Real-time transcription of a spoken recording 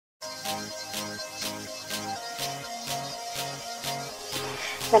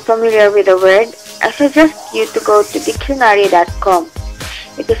not familiar with the word, I suggest you to go to dictionary.com.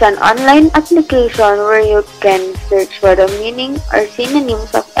 It is an online application where you can search for the meaning or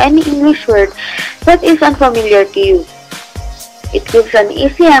synonyms of any English word that is unfamiliar to you. It gives an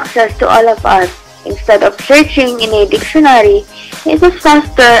easy access to all of us. Instead of searching in a dictionary, it is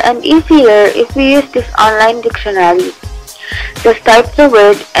faster and easier if we use this online dictionary. Just type the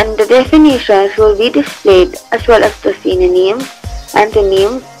word and the definitions will be displayed, as well as the synonyms,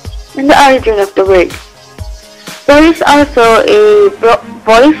 antonyms, and the origin of the word. There is also a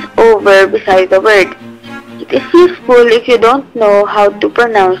voice-over beside the word. It is useful if you don't know how to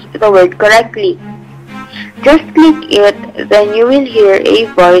pronounce the word correctly. Just click it, then you will hear a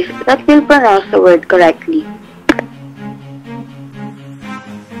voice that will pronounce the word correctly.